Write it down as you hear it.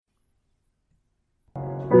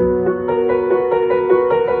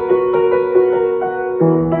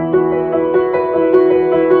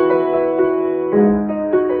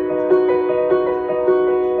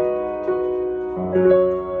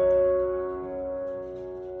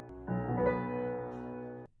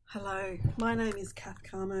Hello, my name is Kath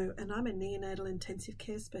Carmo and I'm a neonatal intensive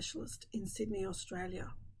care specialist in Sydney, Australia.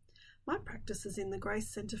 My practice is in the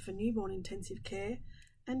Grace Centre for Newborn Intensive Care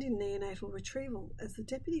and in neonatal retrieval as the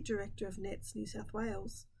Deputy Director of NETS New South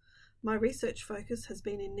Wales. My research focus has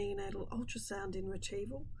been in neonatal ultrasound in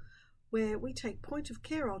retrieval, where we take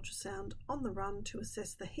point-of-care ultrasound on the run to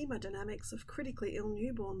assess the hemodynamics of critically ill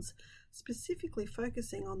newborns, specifically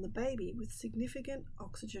focusing on the baby with significant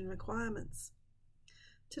oxygen requirements.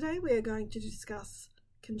 Today we are going to discuss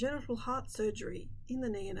congenital heart surgery in the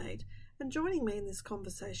neonate, and joining me in this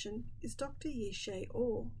conversation is Dr. Yishay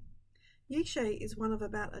Orr. Yishay is one of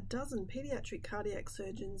about a dozen paediatric cardiac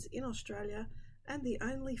surgeons in Australia and the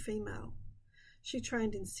only female. She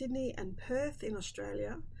trained in Sydney and Perth in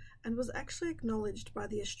Australia and was actually acknowledged by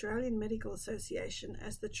the Australian Medical Association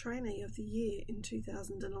as the Trainee of the Year in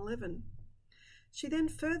 2011. She then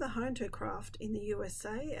further honed her craft in the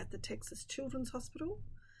USA at the Texas Children's Hospital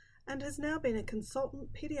and has now been a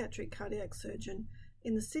consultant paediatric cardiac surgeon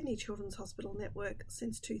in the Sydney Children's Hospital network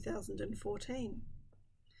since 2014.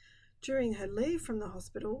 During her leave from the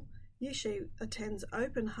hospital, Yishay attends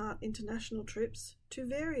open heart international trips to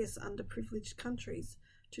various underprivileged countries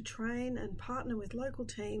to train and partner with local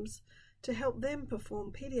teams to help them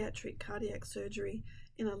perform paediatric cardiac surgery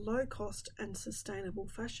in a low-cost and sustainable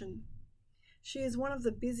fashion. She is one of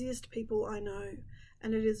the busiest people I know,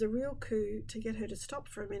 and it is a real coup to get her to stop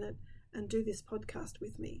for a minute and do this podcast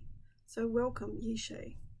with me. So welcome,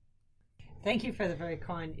 Yishay. Thank you for the very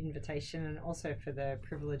kind invitation and also for the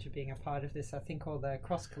privilege of being a part of this. I think all the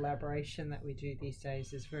cross-collaboration that we do these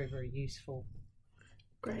days is very, very useful.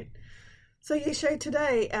 Great. So Yishay,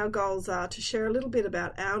 today our goals are to share a little bit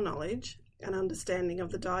about our knowledge and understanding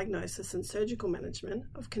of the diagnosis and surgical management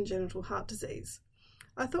of congenital heart disease.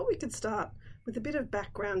 I thought we could start with a bit of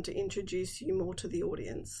background to introduce you more to the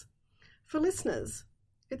audience. For listeners,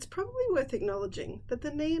 it's probably worth acknowledging that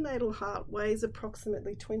the neonatal heart weighs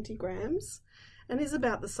approximately 20 grams and is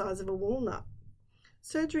about the size of a walnut.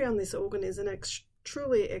 Surgery on this organ is an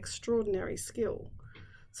truly extraordinary skill.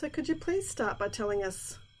 So could you please start by telling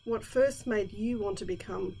us what first made you want to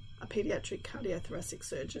become a paediatric cardiothoracic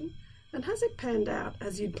surgeon, and has it panned out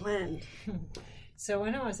as you'd planned? So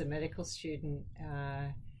when I was a medical student,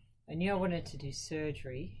 I knew I wanted to do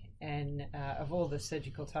surgery, and of all the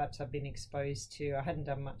surgical types I've been exposed to, I hadn't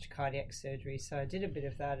done much cardiac surgery, so I did a bit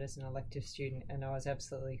of that as an elective student, and I was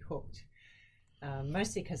absolutely hooked,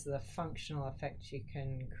 mostly because of the functional effect you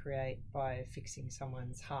can create by fixing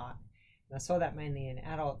someone's heart. And I saw that mainly in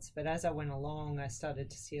adults, but as I went along, I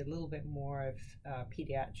started to see a little bit more of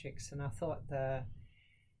pediatrics, and I thought the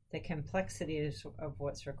complexity of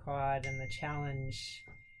what's required and the challenge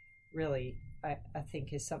really, I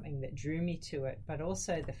think, is something that drew me to it, but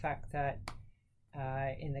also the fact that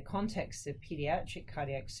in the context of pediatric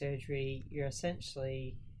cardiac surgery, you're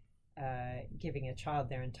essentially giving a child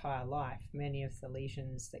their entire life. Many of the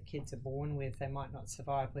lesions that kids are born with, they might not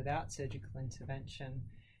survive without surgical intervention.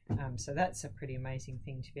 So that's a pretty amazing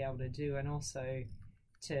thing to be able to do, and also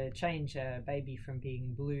to change a baby from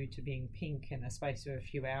being blue to being pink in the space of a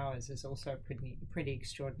few hours is also a pretty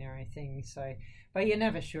extraordinary thing. So, but you're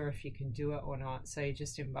never sure if you can do it or not. So you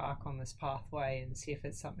just embark on this pathway and see if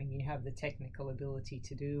it's something you have the technical ability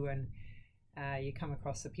to do, and you come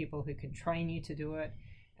across the people who can train you to do it.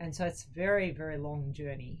 And so it's a very, very long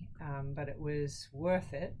journey, but it was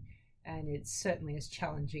worth it. And it's certainly as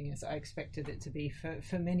challenging as I expected it to be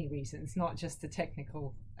for many reasons, not just the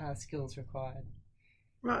technical skills required.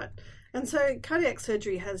 Right. And so cardiac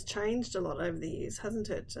surgery has changed a lot over the years,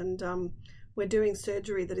 hasn't it? And we're doing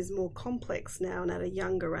surgery that is more complex now and at a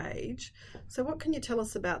younger age. So what can you tell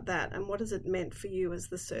us about that, and what has it meant for you as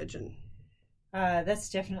the surgeon?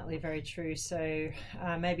 That's definitely very true. So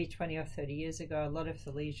maybe 20 or 30 years ago, a lot of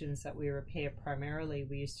the lesions that we repair primarily,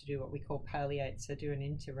 we used to do what we call palliate, so do an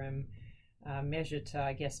interim measure to,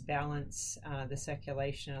 I guess, balance the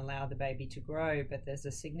circulation and allow the baby to grow. But there's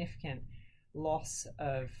a significant loss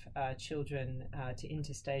of children to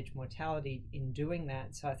interstage mortality in doing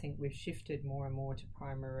that. So I think we've shifted more and more to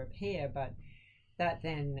primary repair, but that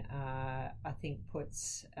then I think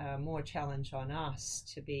puts more challenge on us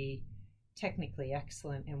to be technically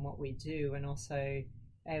excellent in what we do, and also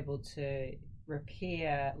able to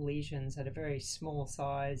repair lesions at a very small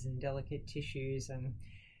size and delicate tissues. And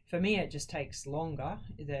for me, it just takes longer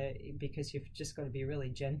because you've just got to be really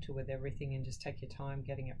gentle with everything and just take your time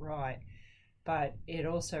getting it right. But it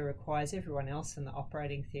also requires everyone else in the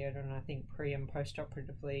operating theatre, and I think pre and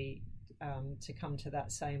post-operatively, to come to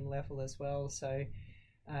that same level as well. So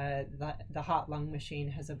The heart-lung machine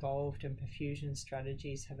has evolved, and perfusion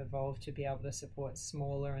strategies have evolved to be able to support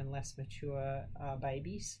smaller and less mature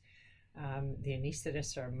babies. The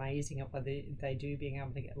anaesthetists are amazing at what they do, being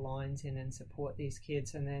able to get lines in and support these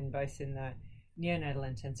kids. And then both in the neonatal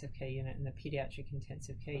intensive care unit and the pediatric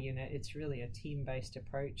intensive care unit, it's really a team-based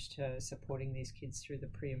approach to supporting these kids through the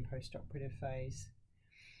pre- and post-operative phase.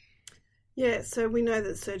 Yeah, so we know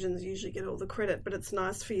that surgeons usually get all the credit, but it's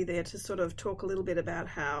nice for you there to sort of talk a little bit about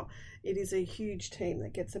how it is a huge team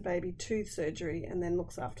that gets a baby to surgery and then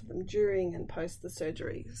looks after them during and post the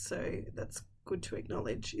surgery. So that's good to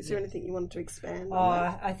acknowledge. Is there anything you wanted to expand on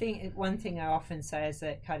that? I think one thing I often say is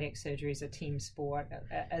that cardiac surgery is a team sport.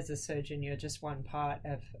 As a surgeon, you're just one part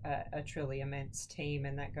of a truly immense team,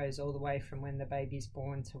 and that goes all the way from when the baby's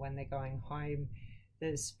born to when they're going home.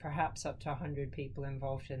 There's perhaps up to 100 people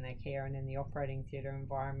involved in their care, and in the operating theatre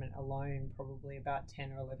environment alone, probably about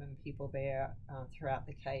 10 or 11 people there throughout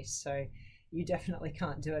the case. So you definitely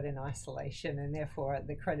can't do it in isolation, and therefore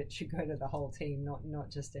the credit should go to the whole team, not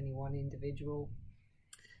just any one individual.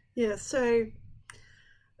 Yeah, so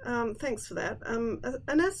thanks for that.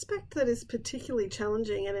 An aspect that is particularly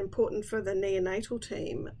challenging and important for the neonatal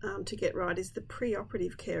team to get right is the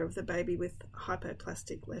pre-operative care of the baby with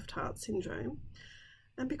hypoplastic left heart syndrome.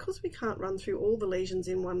 And because we can't run through all the lesions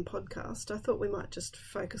in one podcast, I thought we might just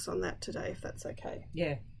focus on that today, if that's okay.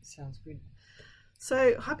 Yeah, sounds good.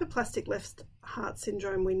 So hypoplastic left heart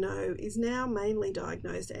syndrome, we know, is now mainly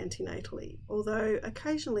diagnosed antenatally, although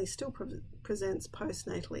occasionally still presents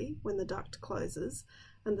postnatally when the duct closes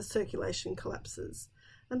and the circulation collapses,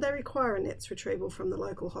 and they require a NETS retrieval from the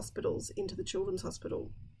local hospitals into the Children's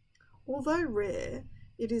Hospital. Although rare,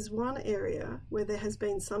 it is one area where there has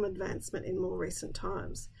been some advancement in more recent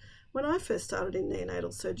times. When I first started in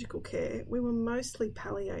neonatal surgical care, we were mostly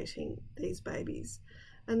palliating these babies,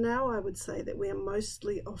 and now I would say that we are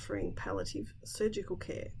mostly offering palliative surgical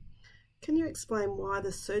care. Can you explain why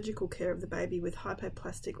the surgical care of the baby with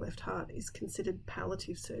hypoplastic left heart is considered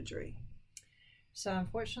palliative surgery? So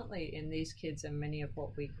unfortunately, in these kids and many of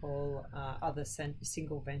what we call other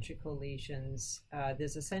single ventricle lesions,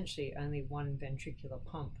 there's essentially only one ventricular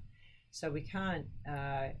pump. So we can't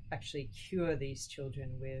actually cure these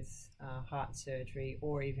children with heart surgery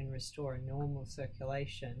or even restore a normal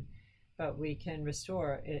circulation, but we can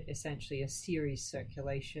restore essentially a series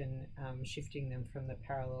circulation, shifting them from the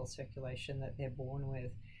parallel circulation that they're born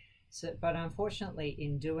with. So, but unfortunately,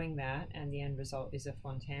 in doing that, and the end result is a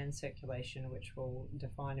Fontan circulation, which we'll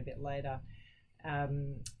define a bit later,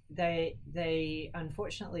 they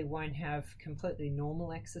unfortunately won't have completely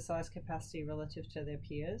normal exercise capacity relative to their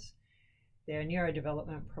peers. Their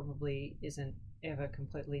neurodevelopment probably isn't ever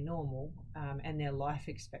completely normal, and their life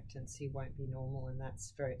expectancy won't be normal, and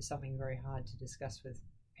that's something very hard to discuss with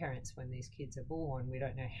parents when these kids are born. We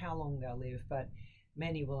don't know how long they'll live, but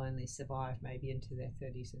many will only survive maybe into their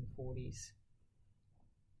 30s and 40s.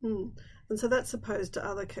 And so that's opposed to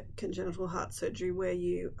other congenital heart surgery where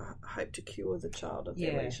you hope to cure the child of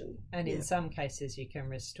their lesion. And in some cases you can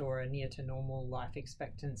restore a near to normal life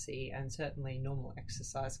expectancy and certainly normal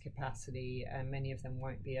exercise capacity, and many of them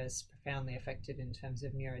won't be as profoundly affected in terms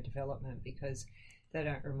of neurodevelopment because they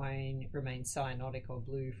don't remain cyanotic or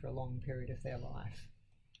blue for a long period of their life.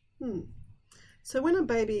 So when a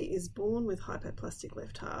baby is born with hypoplastic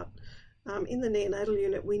left heart, in the neonatal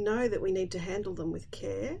unit, we know that we need to handle them with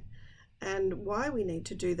care, and why we need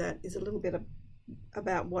to do that is a little bit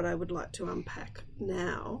about what I would like to unpack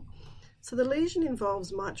now. So the lesion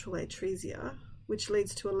involves mitral atresia, which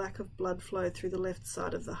leads to a lack of blood flow through the left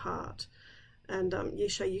side of the heart. And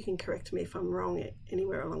Yisha, you can correct me if I'm wrong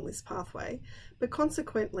anywhere along this pathway, but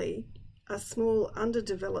consequently, a small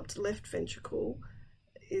underdeveloped left ventricle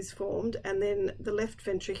is formed, and then the left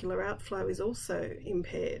ventricular outflow is also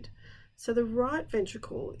impaired. So the right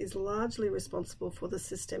ventricle is largely responsible for the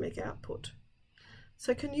systemic output.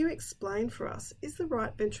 So can you explain for us, is the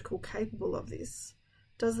right ventricle capable of this?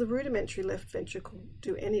 Does the rudimentary left ventricle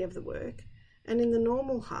do any of the work? And in the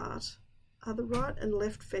normal heart, are the right and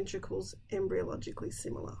left ventricles embryologically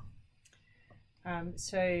similar?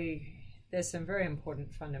 So there's some very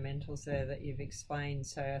important fundamentals there that you've explained.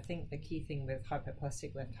 So I think the key thing with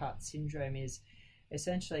hypoplastic left heart syndrome is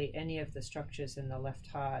essentially any of the structures in the left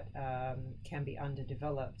heart can be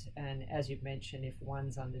underdeveloped. And as you've mentioned, if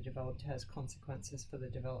one's underdeveloped, it has consequences for the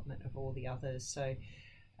development of all the others. So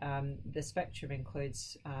the spectrum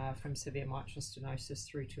includes from severe mitral stenosis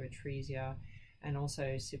through to atresia. and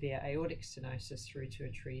also severe aortic stenosis through to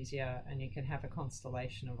atresia, and you can have a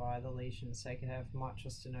constellation of either lesions. So you can have mitral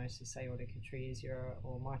stenosis, aortic atresia,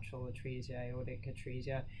 or mitral atresia, aortic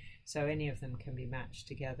atresia. So any of them can be matched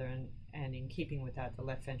together, and in keeping with that, the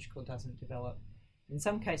left ventricle doesn't develop. In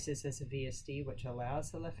some cases, there's a VSD which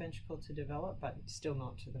allows the left ventricle to develop, but still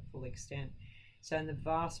not to the full extent. So in the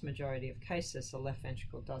vast majority of cases, the left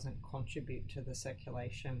ventricle doesn't contribute to the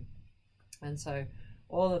circulation. And so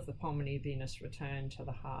all of the pulmonary venous return to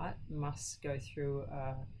the heart must go through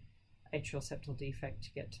atrial septal defect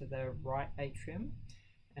to get to the right atrium.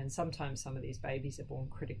 And sometimes some of these babies are born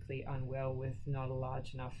critically unwell with not a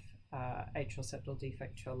large enough atrial septal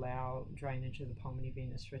defect to allow drainage of the pulmonary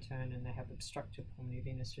venous return, and they have obstructive pulmonary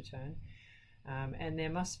venous return. And there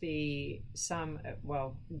must be some,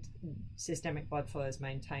 systemic blood flow is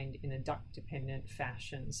maintained in a duct-dependent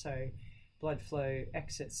fashion. So blood flow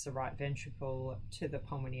exits the right ventricle to the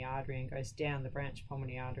pulmonary artery and goes down the branch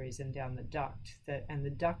pulmonary arteries and down the duct. And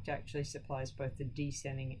the duct actually supplies both the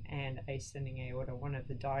descending and ascending aorta. One of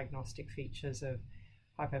the diagnostic features of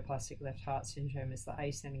hypoplastic left heart syndrome is the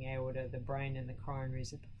ascending aorta. The brain and the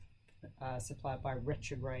coronaries are supplied by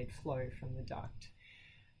retrograde flow from the duct.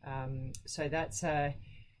 So that's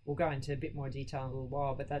we'll go into a bit more detail in a little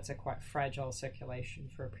while, but that's a quite fragile circulation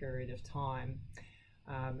for a period of time.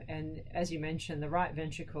 And as you mentioned, the right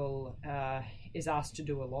ventricle is asked to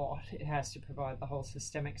do a lot. It has to provide the whole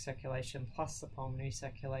systemic circulation plus the pulmonary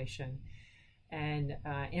circulation. And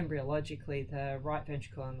embryologically, the right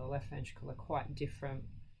ventricle and the left ventricle are quite different.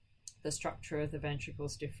 The structure of the ventricle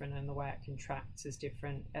is different, and the way it contracts is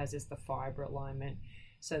different, as is the fibre alignment.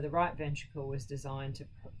 So the right ventricle was designed to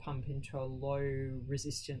pump into a low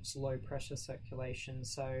resistance, low pressure circulation.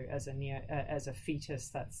 So as a fetus,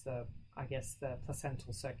 that's the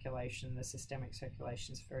placental circulation. The systemic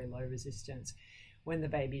circulation is very low resistance. When the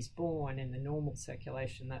baby's born in the normal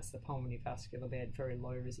circulation, that's the pulmonary vascular bed, very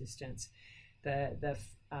low resistance. The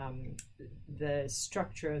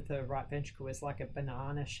structure of the right ventricle is like a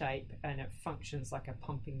banana shape, and it functions like a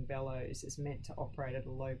pumping bellows. It's meant to operate at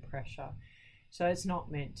a low pressure. So it's not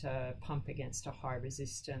meant to pump against a high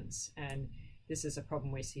resistance, and this is a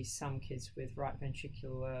problem we see some kids with right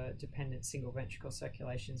ventricular dependent single ventricle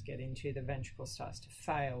circulations get into. The ventricle starts to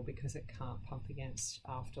fail because it can't pump against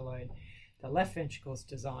afterload. The left ventricle is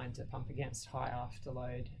designed to pump against high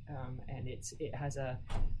afterload, and it has a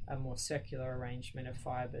more circular arrangement of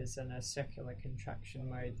fibres and a circular contraction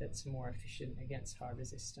mode that's more efficient against high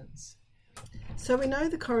resistance. So we know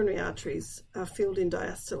the coronary arteries are filled in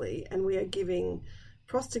diastole, and we are giving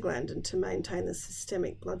prostaglandin to maintain the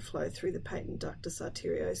systemic blood flow through the patent ductus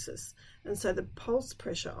arteriosus. And so the pulse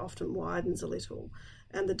pressure often widens a little,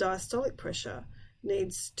 and the diastolic pressure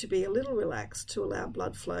needs to be a little relaxed to allow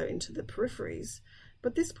blood flow into the peripheries.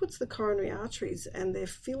 But this puts the coronary arteries and their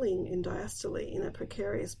filling in diastole in a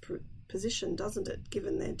precarious position, doesn't it,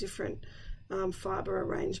 given their different fibre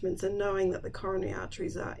arrangements, and knowing that the coronary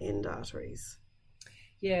arteries are end arteries?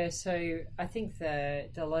 Yeah, so I think the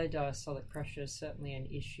low diastolic pressure is certainly an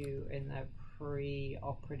issue in the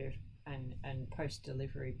pre-operative and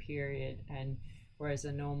post-delivery period, and whereas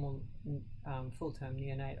a normal full-term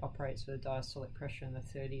neonate operates with a diastolic pressure in the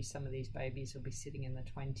 30s, some of these babies will be sitting in the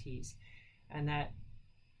 20s, and that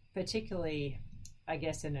particularly, I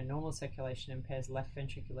guess, in a normal circulation impairs left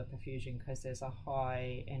ventricular perfusion because there's a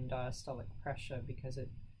high end diastolic pressure because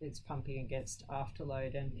it's pumping against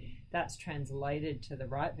afterload, and that's translated to the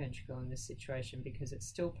right ventricle in this situation because it's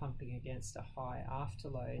still pumping against a high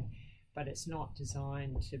afterload, but it's not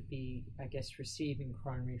designed to be, I guess, receiving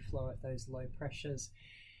coronary flow at those low pressures.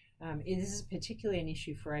 This is particularly an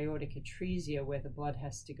issue for aortic atresia, where the blood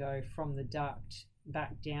has to go from the duct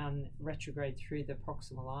back down retrograde through the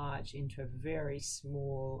proximal arch into a very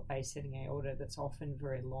small ascending aorta that's often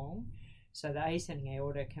very long. So the ascending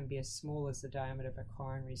aorta can be as small as the diameter of a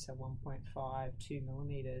coronary, so 1.5, 2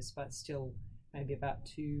 millimeters, but still maybe about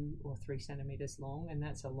 2 or 3 centimeters long, and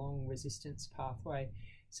that's a long resistance pathway.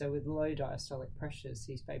 So with low diastolic pressures,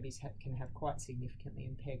 these babies can have quite significantly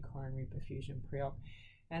impaired coronary perfusion pre-op.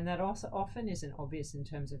 And that also often isn't obvious in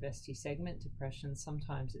terms of ST segment depression.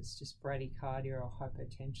 Sometimes it's just bradycardia or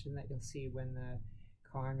hypotension that you'll see when the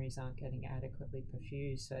coronaries aren't getting adequately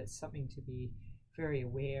perfused. So it's something to be very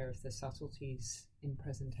aware of the subtleties in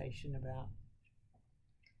presentation about.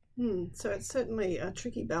 So it's certainly a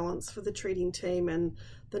tricky balance for the treating team and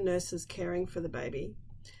the nurses caring for the baby.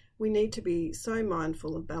 We need to be so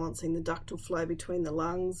mindful of balancing the ductal flow between the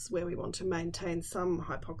lungs, where we want to maintain some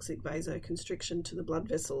hypoxic vasoconstriction to the blood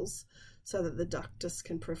vessels so that the ductus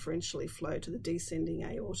can preferentially flow to the descending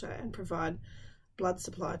aorta and provide blood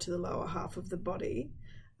supply to the lower half of the body.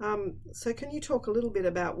 So can you talk a little bit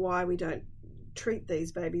about why we don't treat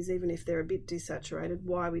these babies, even if they're a bit desaturated,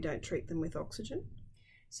 why we don't treat them with oxygen?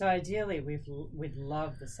 So ideally, we'd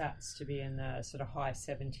love the SATs to be in the sort of high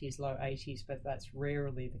 70s, low 80s, but that's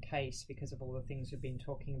rarely the case because of all the things we've been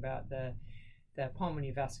talking about. The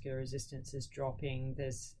pulmonary vascular resistance is dropping.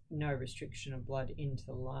 There's no restriction of blood into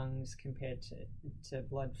the lungs compared to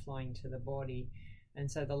blood flowing to the body. And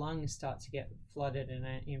so the lungs start to get flooded and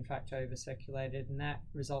in fact over-circulated, and that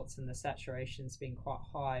results in the saturations being quite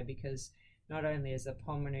high because not only is the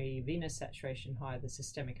pulmonary venous saturation high, the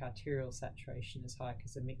systemic arterial saturation is high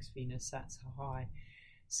because the mixed venous sats are high.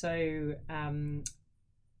 So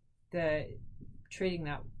treating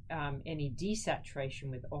that any desaturation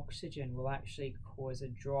with oxygen will actually cause a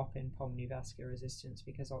drop in pulmonary vascular resistance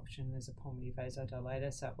because oxygen is a pulmonary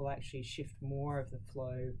vasodilator, so it will actually shift more of the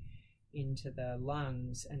flow into the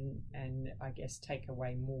lungs and I guess take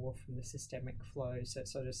away more from the systemic flow, so it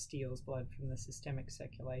sort of steals blood from the systemic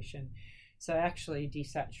circulation. So actually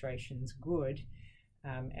desaturation is good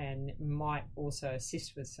and might also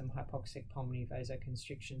assist with some hypoxic pulmonary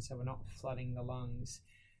vasoconstriction, so we're not flooding the lungs.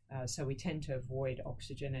 So we tend to avoid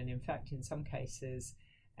oxygen and in fact in some cases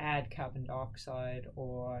add carbon dioxide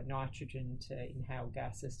or nitrogen to inhale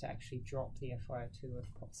gases to actually drop the FiO2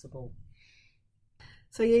 if possible.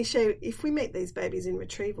 So Yishe, if we meet these babies in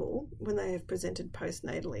retrieval when they have presented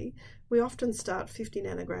postnatally, we often start 50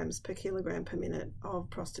 nanograms per kilogram per minute of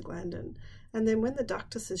prostaglandin, and then when the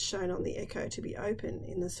ductus is shown on the echo to be open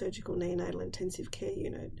in the surgical neonatal intensive care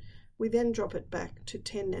unit, we then drop it back to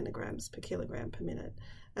 10 nanograms per kilogram per minute,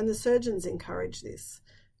 and the surgeons encourage this.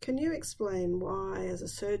 Can you explain why, as a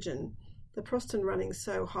surgeon, the prostan running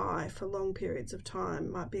so high for long periods of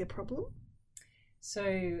time might be a problem?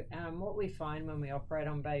 So what we find when we operate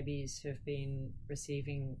on babies who've been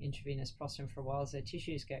receiving intravenous prostan for a while is their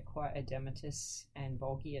tissues get quite edematous and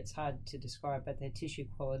bulky. It's hard to describe, but their tissue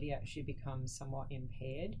quality actually becomes somewhat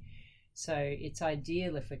impaired. So it's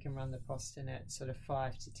ideal if we can run the prostan at sort of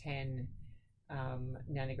 5 to 10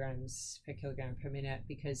 nanograms per kilogram per minute,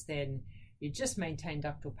 because then you just maintain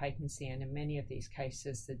ductal patency, and in many of these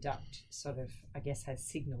cases the duct sort of, I guess, has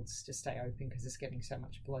signals to stay open because it's getting so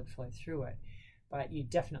much blood flow through it. But you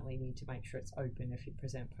definitely need to make sure it's open if you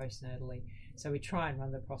present postnatally. So we try and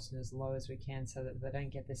run the prostan as low as we can so that they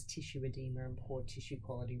don't get this tissue edema and poor tissue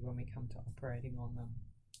quality when we come to operating on them.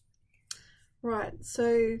 Right,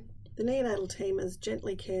 so the neonatal team has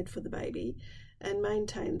gently cared for the baby and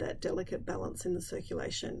maintained that delicate balance in the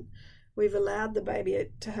circulation. We've allowed the baby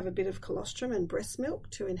to have a bit of colostrum and breast milk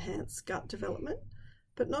to enhance gut development,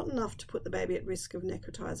 but not enough to put the baby at risk of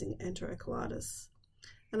necrotizing enterocolitis.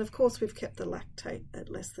 And of course, we've kept the lactate at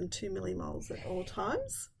less than 2 millimoles at all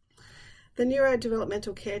times. The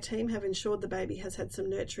neurodevelopmental care team have ensured the baby has had some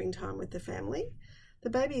nurturing time with the family. The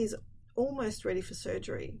baby is almost ready for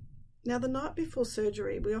surgery. Now, the night before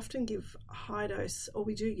surgery, we often give high-dose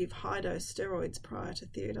steroids prior to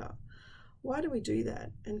theatre. Why do we do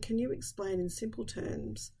that? And can you explain in simple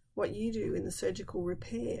terms what you do in the surgical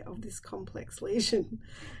repair of this complex lesion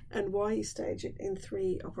and why you stage it in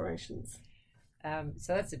 3 operations?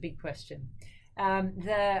 So that's a big question.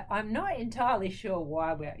 I'm not entirely sure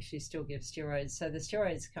why we actually still give steroids. So the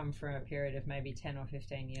steroids come from a period of maybe 10 or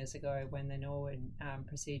 15 years ago when the Norwood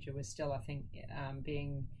procedure was still, I think,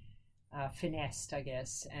 being finessed, I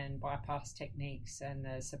guess, and bypass techniques, and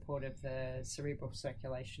the support of the cerebral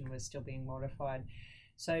circulation was still being modified.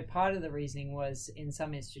 So part of the reasoning was in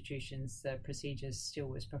some institutions the procedures still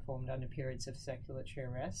was performed under periods of circulatory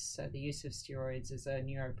arrest. So the use of steroids is a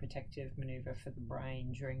neuroprotective maneuver for the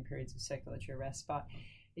brain during periods of circulatory arrest, but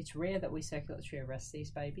it's rare that we circulatory arrest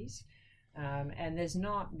these babies. And there's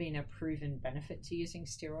not been a proven benefit to using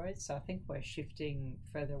steroids, so I think we're shifting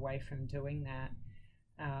further away from doing that.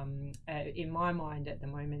 In my mind at the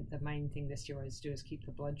moment, the main thing the steroids do is keep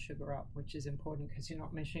the blood sugar up, which is important because you're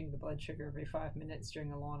not measuring the blood sugar every 5 minutes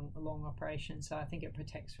during a long operation. So I think it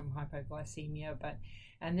protects from hypoglycemia.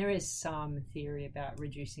 And there is some theory about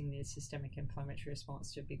reducing the systemic inflammatory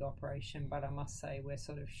response to a big operation, but I must say we're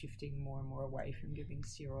sort of shifting more and more away from giving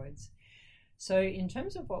steroids. So in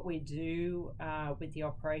terms of what we do with the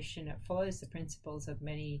operation, it follows the principles of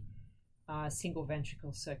many single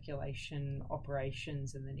ventricle circulation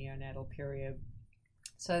operations in the neonatal period.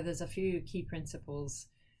 So there's a few key principles,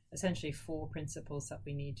 essentially 4 principles that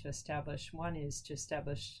we need to establish. One is to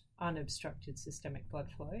establish unobstructed systemic blood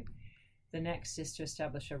flow. The next is to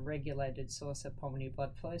establish a regulated source of pulmonary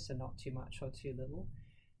blood flow, so not too much or too little.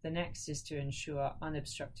 The next is to ensure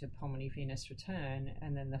unobstructed pulmonary venous return,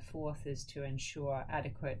 and then the 4th is to ensure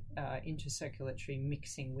adequate intercirculatory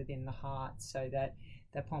mixing within the heart so that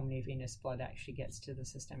the pulmonary venous blood actually gets to the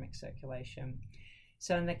systemic circulation.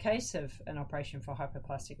 So in the case of an operation for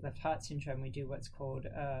hypoplastic left heart syndrome, we do what's called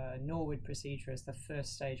a Norwood procedure as the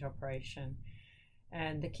first stage operation.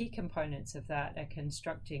 And the key components of that are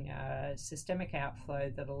constructing a systemic outflow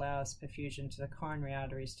that allows perfusion to the coronary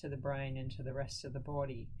arteries, to the brain, and to the rest of the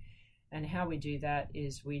body. And how we do that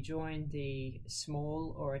is we join the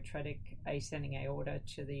small or atretic ascending aorta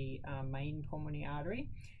to the main pulmonary artery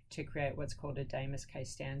to create what's called a Damas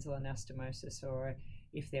K-stanza anastomosis, or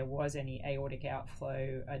if there was any aortic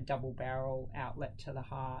outflow, a double barrel outlet to the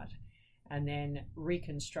heart. And then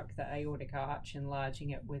reconstruct the aortic arch,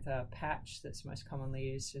 enlarging it with a patch that's most commonly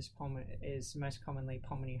used is most commonly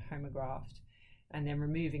pulmonary homograft, and then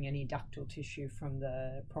removing any ductal tissue from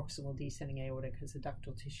the proximal descending aorta, because the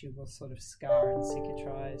ductal tissue will sort of scar and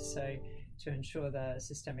cicatrize, so to ensure the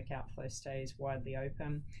systemic outflow stays widely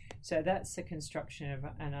open. So that's the construction of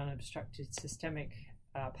an unobstructed systemic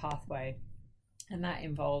pathway, and that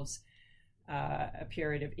involves a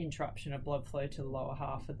period of interruption of blood flow to the lower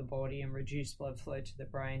half of the body and reduced blood flow to the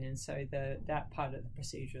brain. And so that part of the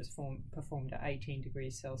procedure is performed at 18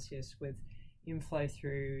 degrees Celsius with inflow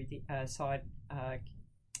through the a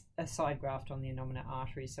side graft on the innominate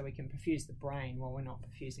artery, so we can perfuse the brain while we're not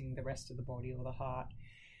perfusing the rest of the body or the heart.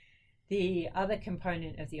 The other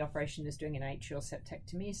component of the operation is doing an atrial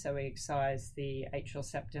septectomy, so we excise the atrial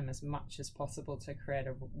septum as much as possible to create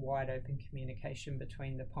a wide open communication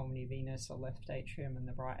between the pulmonary venous or left atrium and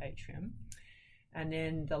the right atrium. And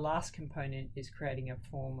then the last component is creating a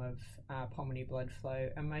form of pulmonary blood flow,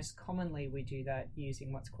 and most commonly we do that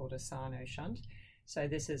using what's called a Sarno shunt. So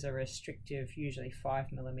this is a restrictive, usually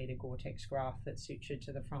 5mm Gore-Tex graft that's sutured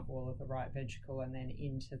to the front wall of the right ventricle and then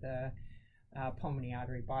into the pulmonary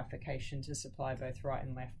artery bifurcation to supply both right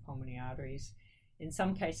and left pulmonary arteries. In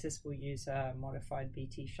some cases we'll use a modified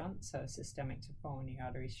BT shunt, so a systemic to pulmonary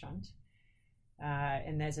artery shunt.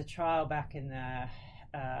 And there's a trial back in the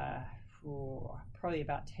probably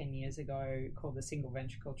about 10 years ago called the single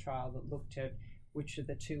ventricle trial that looked at which of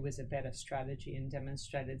the two was a better strategy and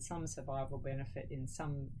demonstrated some survival benefit in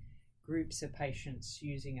some groups of patients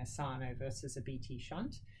using a Sarno versus a BT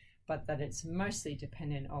shunt, but that it's mostly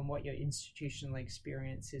dependent on what your institutional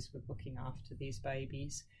experience is with looking after these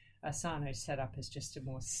babies. A Sarno setup is just a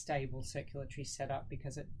more stable circulatory setup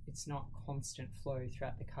because it's not constant flow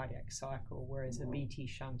throughout the cardiac cycle, whereas a BT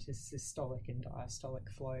shunt is systolic and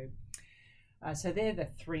diastolic flow. So they're the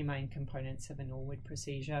three main components of a Norwood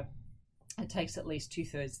procedure. It takes at least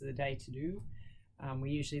 2/3 of the day to do.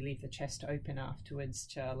 We usually leave the chest open afterwards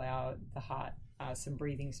to allow the heart some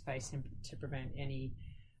breathing space and to prevent any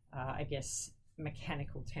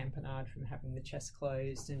mechanical tamponade from having the chest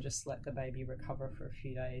closed, and just let the baby recover for a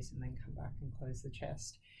few days and then come back and close the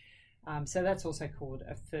chest. So that's also called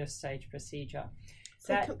a first stage procedure.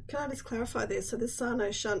 So can I just clarify there? So the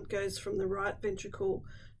Sarno shunt goes from the right ventricle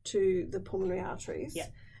to the pulmonary arteries,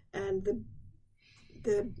 and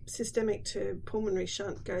the systemic to pulmonary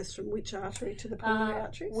shunt goes from which artery to the pulmonary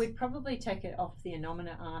arteries? We'd probably take it off the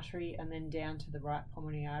innominate artery and then down to the right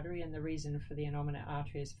pulmonary artery. And the reason for the innominate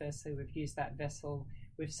artery is, firstly, we've used that vessel,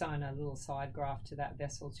 we've sewn a little side graft to that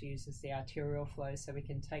vessel to use as the arterial flow, so we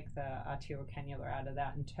can take the arterial cannula out of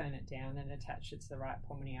that and turn it down and attach it to the right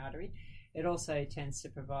pulmonary artery. It also tends to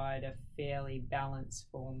provide a fairly balanced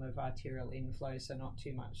form of arterial inflow, so not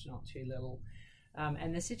too much, not too little.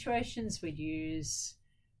 And the situations we'd use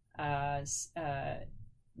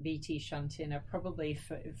BT shunt in are probably,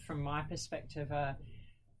 from my perspective,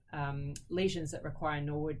 lesions that require a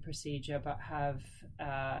Norwood procedure but have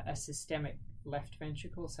a systemic left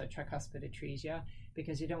ventricle, so tricuspid atresia,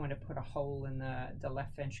 because you don't want to put a hole in the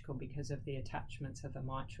left ventricle because of the attachments of the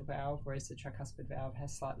mitral valve, whereas the tricuspid valve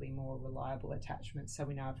has slightly more reliable attachments. So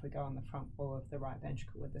we know if we go on the front wall of the right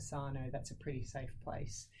ventricle with the Sarno, that's a pretty safe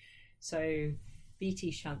place. So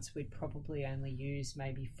BT shunts we'd probably only use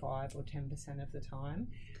maybe 5 or 10% of the time,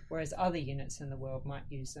 whereas other units in the world might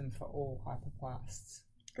use them for all hypoplasts.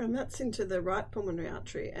 And that's into the right pulmonary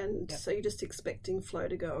artery, and so you're just expecting flow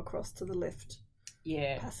to go across to the left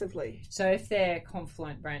passively. So if they're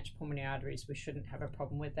confluent branch pulmonary arteries, we shouldn't have a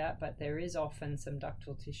problem with that, but there is often some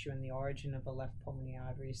ductal tissue in the origin of the left pulmonary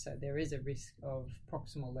artery, so there is a risk of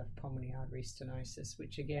proximal left pulmonary artery stenosis,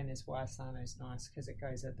 which again is why Sarno is nice, because it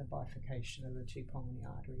goes at the bifurcation of the two pulmonary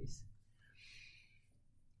arteries.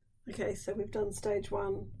 Okay, so we've done stage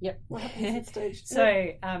 1. Yep. What happens at stage 2?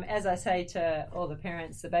 So, as I say to all the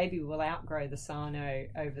parents, the baby will outgrow the Sarno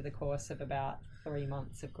over the course of about 3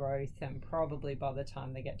 months of growth, and probably by the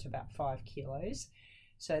time they get to about 5 kilos.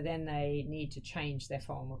 So then they need to change their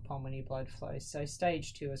form of pulmonary blood flow. So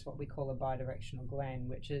stage 2 is what we call a bidirectional Glenn,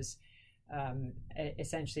 which is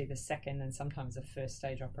essentially the second and sometimes the first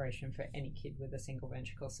stage operation for any kid with a single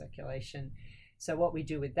ventricle circulation. So what we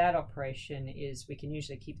do with that operation is we can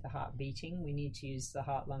usually keep the heart beating. We need to use the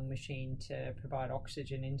heart-lung machine to provide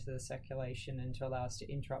oxygen into the circulation and to allow us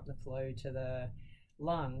to interrupt the flow to the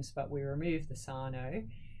lungs, but we remove the sano,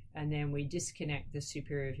 and then we disconnect the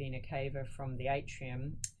superior vena cava from the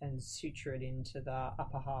atrium and suture it into the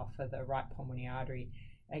upper half of the right pulmonary artery.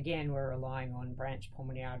 Again, we're relying on branch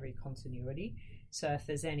pulmonary artery continuity. So if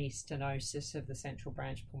there's any stenosis of the central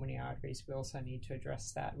branch pulmonary arteries, we also need to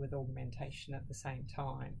address that with augmentation at the same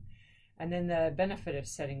time. And then the benefit of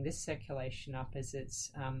setting this circulation up is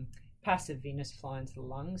it's passive venous flow into the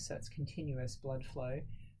lungs, so it's continuous blood flow,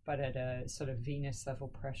 but at a sort of venous level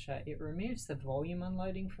pressure. It removes the volume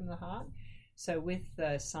unloading from the heart. So with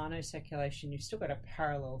the sano circulation, you've still got a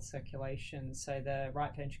parallel circulation, so the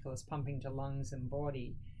right ventricle is pumping to lungs and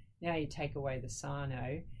body. Now you take away the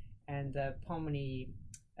sano, and the pulmonary,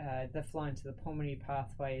 the flow into the pulmonary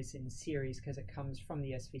pathway is in series because it comes from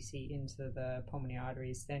the SVC into the pulmonary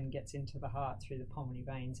arteries, then gets into the heart through the pulmonary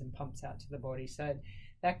veins and pumps out to the body. So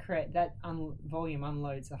that volume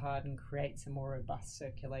unloads the heart and creates a more robust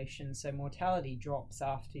circulation. So mortality drops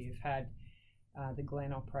after you've had the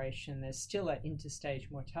Glenn operation. There's still an interstage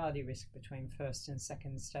mortality risk between first and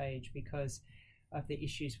second stage because of the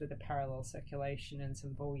issues with the parallel circulation and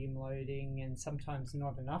some volume loading and sometimes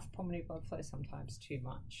not enough pulmonary blood flow, sometimes too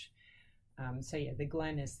much. So yeah, the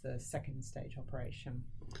Glenn is the second stage operation.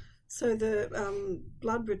 So the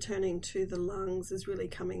blood returning to the lungs is really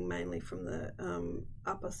coming mainly from the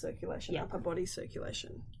upper circulation, upper body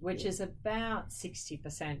circulation. Which is about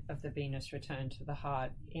 60% of the venous return to the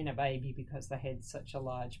heart in a baby because the head's such a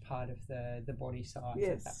large part of the body size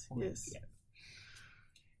at that point. Yes. Yeah.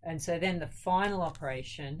 And so then the final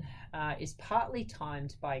operation is partly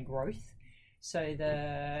timed by growth. So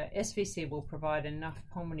the SVC will provide enough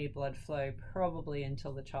pulmonary blood flow probably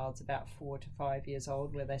until the child's about 4 to 5 years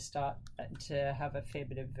old, where they start to have a fair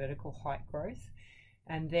bit of vertical height growth.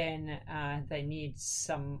 And then they need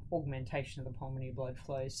some augmentation of the pulmonary blood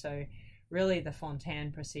flow. So really the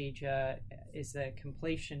Fontan procedure is the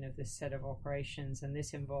completion of this set of operations, and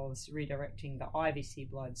this involves redirecting the IVC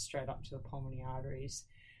blood straight up to the pulmonary arteries.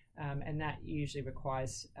 And that usually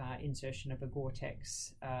requires insertion of a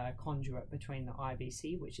Gore-Tex conduit between the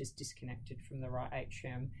IVC, which is disconnected from the right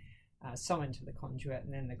atrium, sewn to the conduit,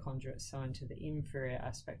 and then the conduit sewn to the inferior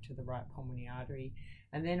aspect of the right pulmonary artery.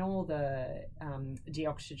 And then all the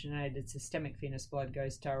deoxygenated systemic venous blood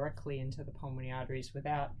goes directly into the pulmonary arteries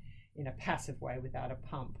in a passive way, without a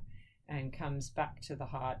pump, and comes back to the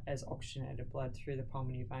heart as oxygenated blood through the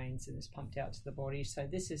pulmonary veins and is pumped out to the body. So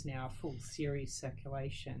this is now a full series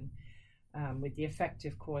circulation with the effect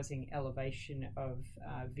of causing elevation of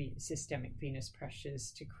systemic venous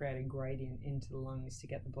pressures to create a gradient into the lungs to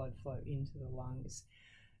get the blood flow into the lungs,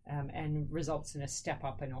 and results in a step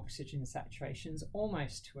up in oxygen saturations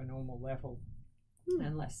almost to a normal level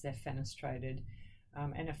unless they're fenestrated.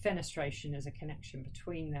 And a fenestration is a connection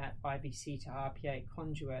between that IVC to RPA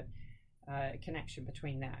conduit, connection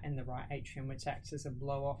between that and the right atrium, which acts as a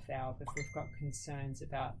blow-off valve if we've got concerns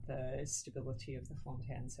about the stability of the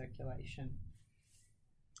Fontan circulation.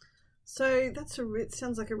 So it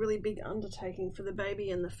sounds like a really big undertaking for the baby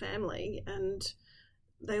and the family, and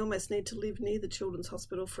they almost need to live near the Children's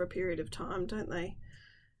Hospital for a period of time, don't they?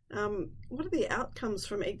 What are the outcomes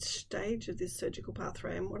from each stage of this surgical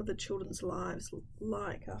pathway, and what are the children's lives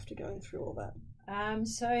like after going through all that?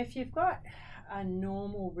 So if you've got a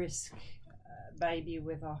normal risk baby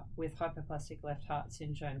with hypoplastic left heart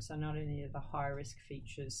syndrome, so not any of the high risk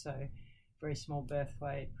features, so very small birth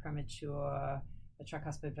weight, premature, a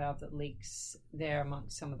tricuspid valve that leaks, they're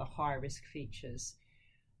amongst some of the high risk features.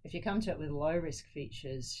 If you come to it with low risk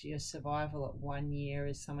features, your survival at 1 year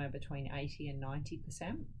is somewhere between 80 and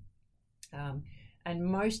 90%. And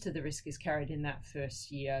most of the risk is carried in that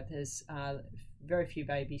first year. There's very few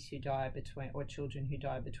babies who die or children who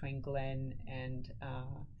die between Glenn and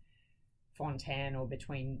Fontan, or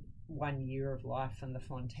between 1 year of life and the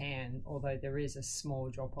Fontan, although there is a small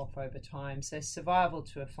drop off over time. So survival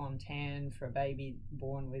to a Fontan for a baby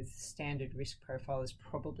born with standard risk profile is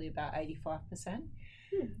probably about 85%.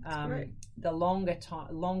 The longer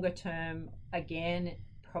term, again,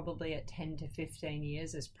 probably at 10 to 15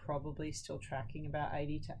 years is probably still tracking about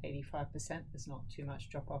 80 to 85%. There's not too much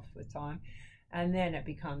drop off with time. And then it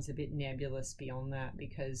becomes a bit nebulous beyond that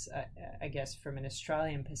because I guess from an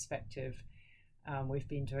Australian perspective, we've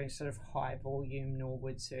been doing sort of high volume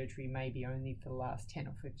Norwood surgery maybe only for the last 10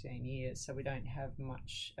 or 15 years. So we don't have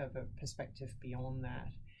much of a perspective beyond that.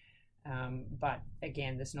 But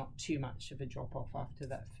again, there's not too much of a drop-off after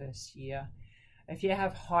that first year. If you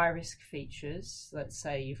have high-risk features, let's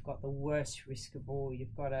say you've got the worst risk of all,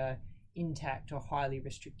 you've got a intact or highly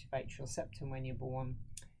restrictive atrial septum when you're born,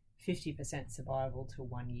 50% survival to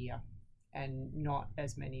 1 year, and not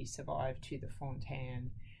as many survive to the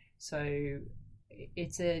Fontan. So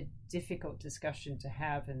it's a difficult discussion to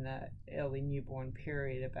have in the early newborn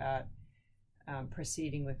period about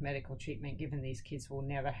proceeding with medical treatment, given these kids will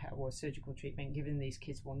never have, or surgical treatment, given these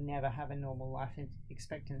kids will never have a normal life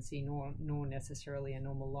expectancy, nor necessarily a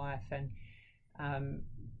normal life. And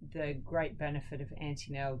the great benefit of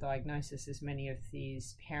antenatal diagnosis is many of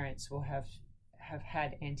these parents will have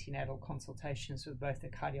had antenatal consultations with both a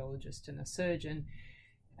cardiologist and a surgeon,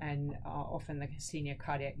 and often the senior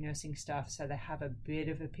cardiac nursing staff, so they have a bit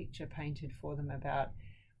of a picture painted for them about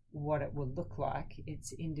what it will look like.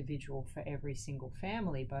 It's individual for every single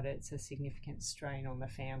family, but it's a significant strain on the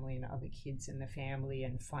family and other kids in the family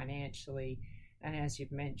and financially. And as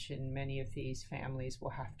you've mentioned, many of these families will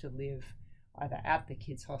have to live either at the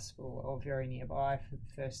kids' hospital or very nearby for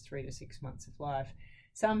the first 3 to 6 months of life.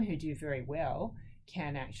 Some who do very well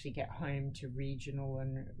can actually get home to regional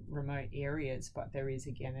and remote areas, but there is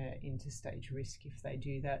again an interstage risk if they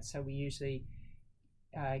do that. So we usually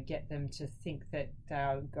get them to think that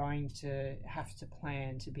they're going to have to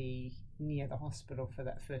plan to be near the hospital for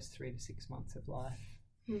that first 3 to 6 months of life.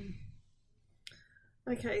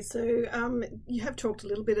 Okay, so you have talked a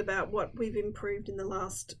little bit about what we've improved in the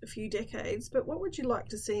last few decades, but what would you like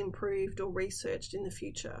to see improved or researched in the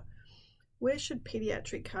future? Where should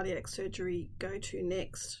paediatric cardiac surgery go to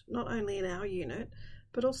next, not only in our unit,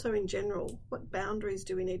 but also in general? What boundaries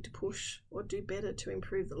do we need to push or do better to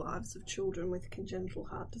improve the lives of children with congenital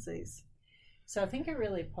heart disease? So I think a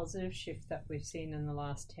really positive shift that we've seen in the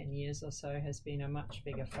last 10 years or so has been a much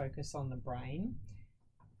bigger focus on the brain.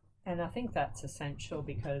 And I think that's essential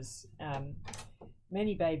because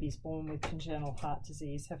many babies born with congenital heart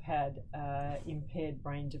disease have had impaired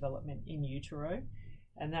brain development in utero.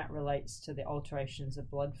 And that relates to the alterations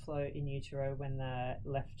of blood flow in utero when the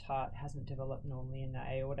left heart hasn't developed normally and the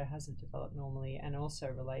aorta hasn't developed normally, and also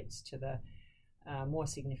relates to the more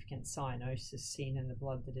significant cyanosis seen in the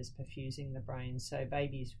blood that is perfusing the brain. So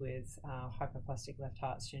babies with hypoplastic left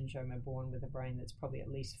heart syndrome are born with a brain that's probably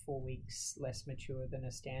at least 4 weeks less mature than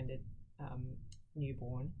a standard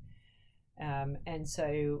newborn. And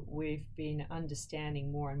so we've been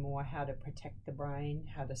understanding more and more how to protect the brain,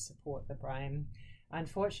 how to support the brain.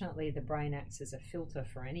 Unfortunately, the brain acts as a filter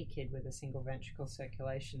for any kid with a single ventricle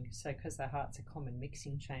circulation. So because the heart's a common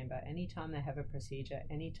mixing chamber, anytime they have a procedure,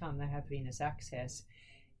 anytime they have venous access,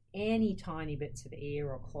 any tiny bits of air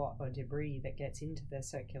or clot or debris that gets into their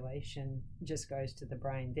circulation just goes to the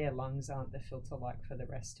brain. Their lungs aren't the filter like for the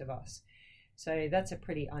rest of us. So that's a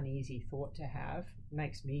pretty uneasy thought to have. It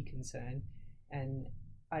makes me concerned. And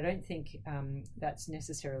I don't think that's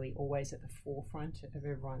necessarily always at the forefront of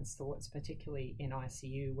everyone's thoughts, particularly in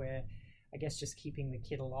ICU, where I guess just keeping the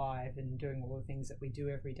kid alive and doing all the things that we do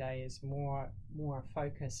every day is more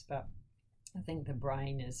focus. But I think the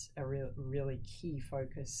brain is a really key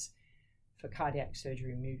focus for cardiac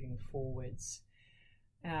surgery moving forwards.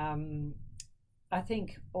 I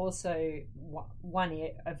think also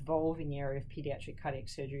one evolving area of pediatric cardiac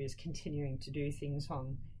surgery is continuing to do things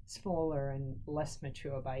on smaller and less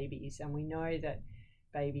mature babies, and we know that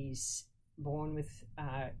babies born with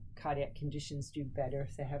cardiac conditions do better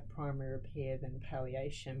if they have primary repair than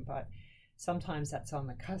palliation, but sometimes that's on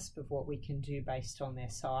the cusp of what we can do based on their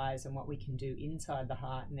size and what we can do inside the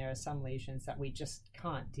heart, and there are some lesions that we just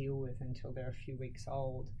can't deal with until they're a few weeks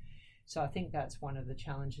old. So I think that's one of the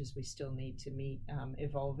challenges we still need to meet,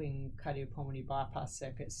 evolving cardiopulmonary bypass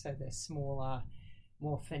circuits so they're smaller,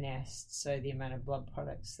 more finessed, so the amount of blood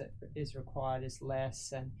products that is required is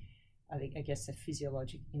less, and I guess the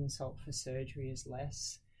physiologic insult for surgery is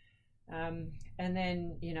less. And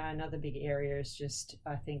then, another big area is just,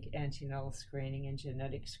 I think, antenatal screening and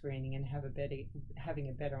genetic screening, and having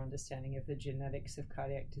a better understanding of the genetics of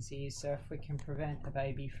cardiac disease. So if we can prevent a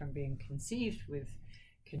baby from being conceived with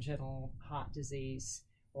congenital heart disease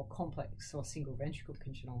or complex or single ventricle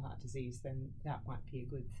congenital heart disease, then that might be a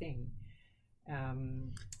good thing.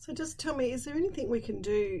 So just tell me, is there anything we can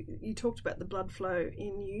do? You talked about the blood flow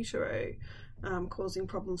in utero causing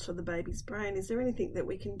problems for the baby's brain. Is there anything that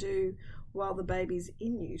we can do while the baby's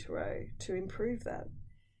in utero to improve that?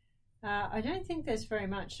 I don't think there's very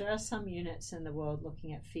much. There are some units in the world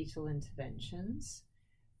looking at fetal interventions,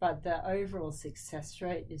 but the overall success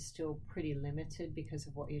rate is still pretty limited because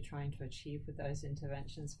of what you're trying to achieve with those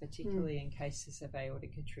interventions, particularly in cases of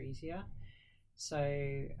aortic atresia.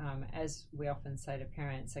 So as we often say to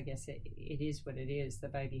parents, I guess it is what it is. The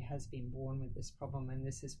baby has been born with this problem, and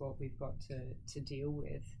this is what we've got to deal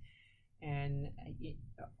with. And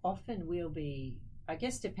often we'll be, I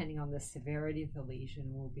guess, depending on the severity of the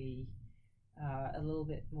lesion, will be a little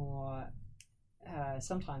bit more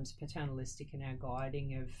sometimes paternalistic in our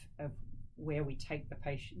guiding of where we take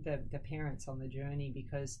the parents on the journey,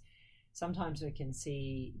 because sometimes we can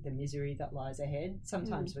see the misery that lies ahead.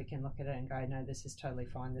 Sometimes we can look at it and go, no, this is totally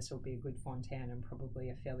fine. This will be a good Fontan and probably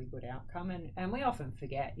a fairly good outcome. And we often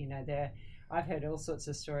forget, I've heard all sorts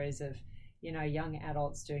of stories of, young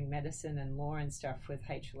adults doing medicine and law and stuff with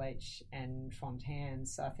HLH and Fontans.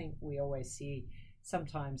 So I think we always see,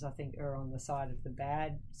 sometimes I think we're on the side of the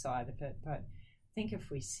bad side of it. But I think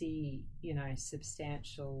if we see,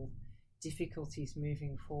 substantial difficulties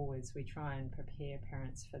moving forwards, we try and prepare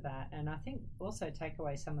parents for that. And I think also take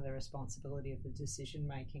away some of the responsibility of the decision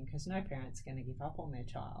making, because no parent's going to give up on their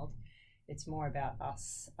child. It's more about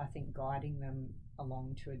us, I think, guiding them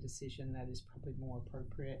along to a decision that is probably more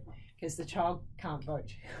appropriate, because the child can't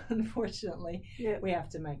vote, unfortunately. Yeah. We have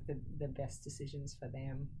to make the best decisions for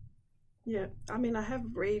them. Yeah, I mean, I have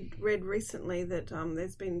read recently that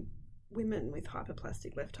there's been women with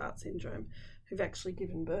hypoplastic left heart syndrome who've actually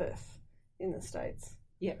given birth in the States.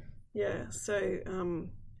 Yeah. Yeah, so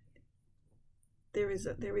there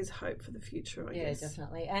is hope for the future, I guess. Yeah,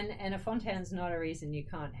 definitely. And a Fontan's not a reason you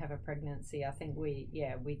can't have a pregnancy. I think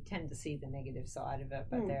we tend to see the negative side of it,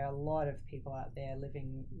 but there are a lot of people out there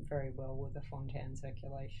living very well with a Fontan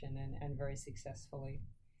circulation and very successfully.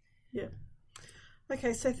 Yeah.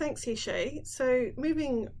 Okay, so thanks, Yishay. So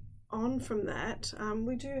moving on from that,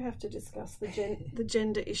 we do have to discuss the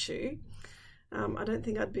gender issue. I don't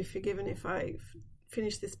think I'd be forgiven if I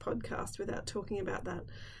finished this podcast without talking about that.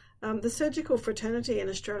 The surgical fraternity in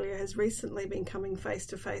Australia has recently been coming face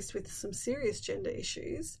to face with some serious gender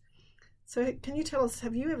issues. So can you tell us,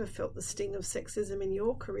 have you ever felt the sting of sexism in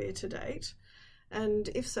your career to date? And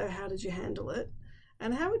if so, how did you handle it?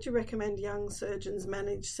 And how would you recommend young surgeons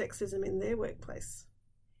manage sexism in their workplace?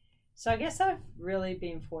 So I guess I've really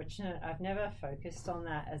been fortunate. I've never focused on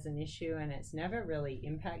that as an issue, and it's never really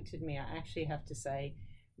impacted me. I actually have to say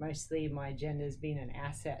mostly my gender's been an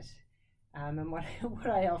asset. And what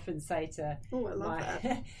I often say to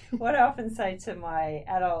what I often say to my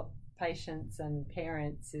adult patients and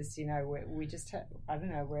parents is, we just have,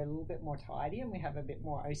 we're a little bit more tidy and we have a bit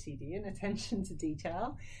more OCD and attention to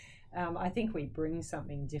detail. I think we bring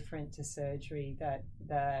something different to surgery that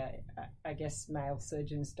I guess male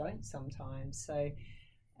surgeons don't sometimes. So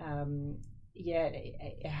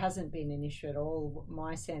it hasn't been an issue at all.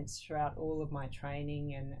 My sense throughout all of my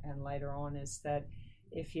training and later on is that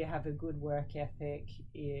if you have a good work ethic,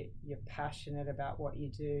 you're passionate about what you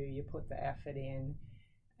do, you put the effort in,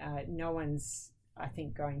 no one's, I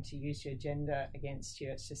think, going to use your gender against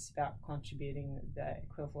you. It's just about contributing the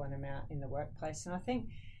equivalent amount in the workplace. And I think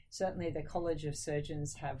certainly the College of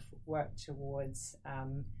Surgeons have worked towards,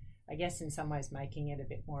 I guess in some ways, making it a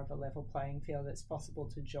bit more of a level playing field. It's possible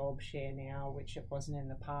to job share now, which it wasn't in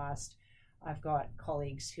the past. I've got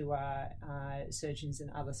colleagues who are surgeons in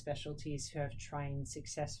other specialties who have trained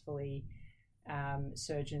successfully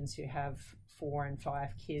surgeons who have 4 and 5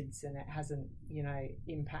 kids, and it hasn't,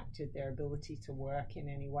 impacted their ability to work in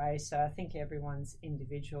any way. So I think everyone's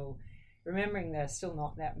individual. Remembering there's still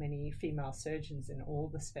not that many female surgeons in all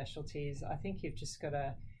the specialties, I think you've just got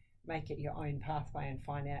to make it your own pathway and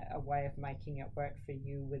find out a way of making it work for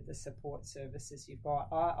you with the support services you've got.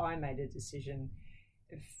 I made a decision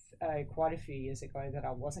quite a few years ago that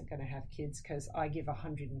I wasn't going to have kids because I give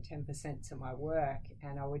 110% to my work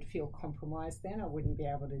and I would feel compromised then. I wouldn't be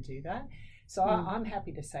able to do that. So I'm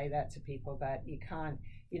happy to say that to people, that you can't,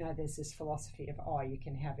 there's this philosophy of, you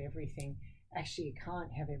can have everything. Actually, you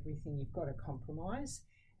can't have everything. You've got to compromise,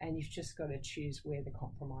 and you've just got to choose where the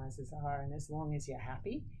compromises are. And as long as you're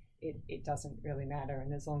happy, it doesn't really matter.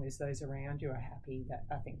 And as long as those around you are happy, that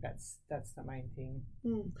I think that's the main thing.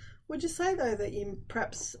 Would you say, though, that you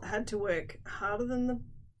perhaps had to work harder than the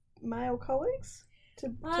male colleagues to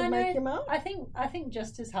make your mark? I think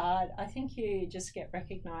just as hard. I think you just get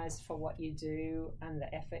recognised for what you do and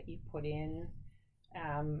the effort you put in.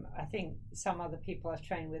 I think some other people I've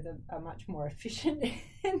trained with are much more efficient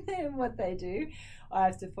in what they do. I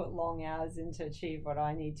have to put long hours in to achieve what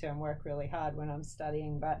I need to and work really hard when I'm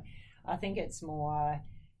studying. But I think it's more,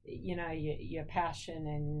 your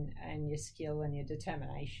passion and your skill and your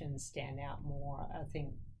determination stand out more. I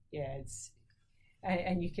think, it's,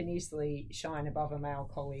 and you can easily shine above a male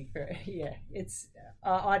colleague.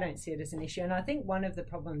 I don't see it as an issue. And I think one of the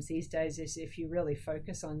problems these days is if you really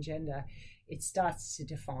focus on gender, it starts to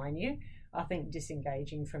define you. I think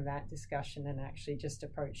disengaging from that discussion and actually just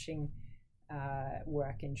approaching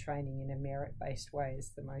work and training in a merit-based way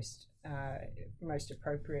is the most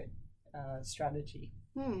appropriate strategy.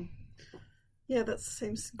 Yeah, that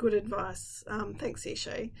seems good advice. Thanks,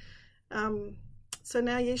 Yishay. So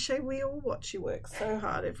now, Yishay, we all watch you work so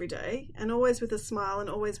hard every day, and always with a smile and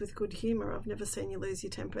always with good humour. I've never seen you lose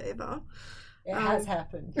your temper ever. It has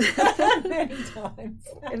happened many times.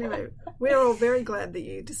 Anyway, we're all very glad that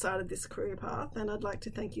you decided this career path, and I'd like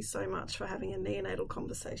to thank you so much for having a neonatal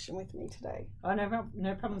conversation with me today. Oh, no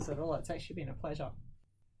problems at all. It's actually been a pleasure.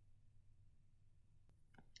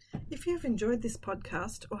 If you've enjoyed this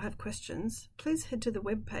podcast or have questions, please head to the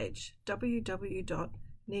webpage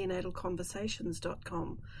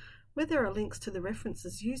www.neonatalconversations.com, where there are links to the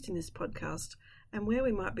references used in this podcast and where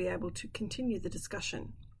we might be able to continue the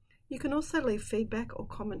discussion. You can also leave feedback or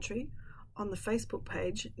commentary on the Facebook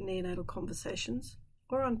page Neonatal Conversations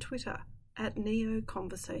or on Twitter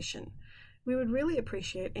 @NeoConversation. We would really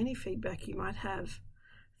appreciate any feedback you might have.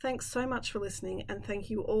 Thanks so much for listening, and thank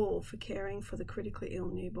you all for caring for the critically ill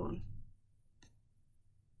newborn.